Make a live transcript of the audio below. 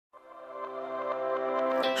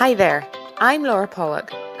Hi there, I'm Laura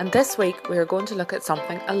Pollock, and this week we are going to look at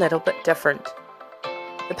something a little bit different.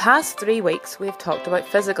 The past 3 weeks we have talked about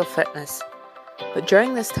physical fitness, but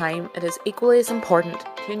during this time it is equally as important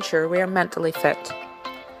to ensure we are mentally fit.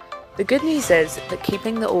 The good news is that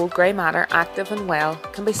keeping the old grey matter active and well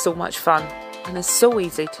can be so much fun, and is so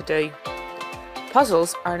easy to do.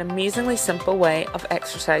 Puzzles are an amazingly simple way of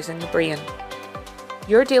exercising the brain.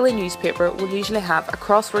 Your daily newspaper will usually have a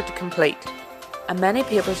crossword to complete, and many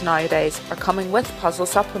papers nowadays are coming with puzzle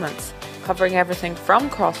supplements, covering everything from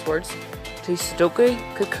crosswords to Sudoku,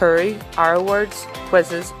 Kukuru, arrow words,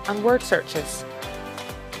 quizzes and word searches.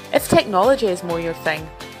 If technology is more your thing,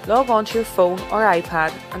 log on to your phone or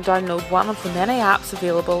iPad and download one of the many apps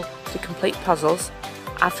available to complete puzzles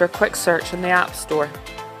after a quick search in the App Store.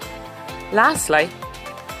 Lastly,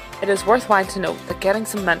 it is worthwhile to note that getting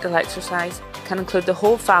some mental exercise can include the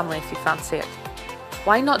whole family if you fancy it.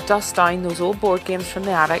 Why not dust down those old board games from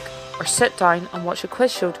the attic or sit down and watch a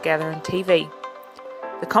quiz show together on TV?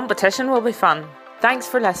 The competition will be fun. Thanks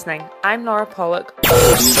for listening. I'm Laura Pollock.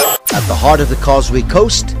 At the heart of the Causeway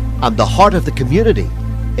Coast and the heart of the community,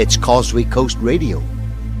 it's Causeway Coast Radio.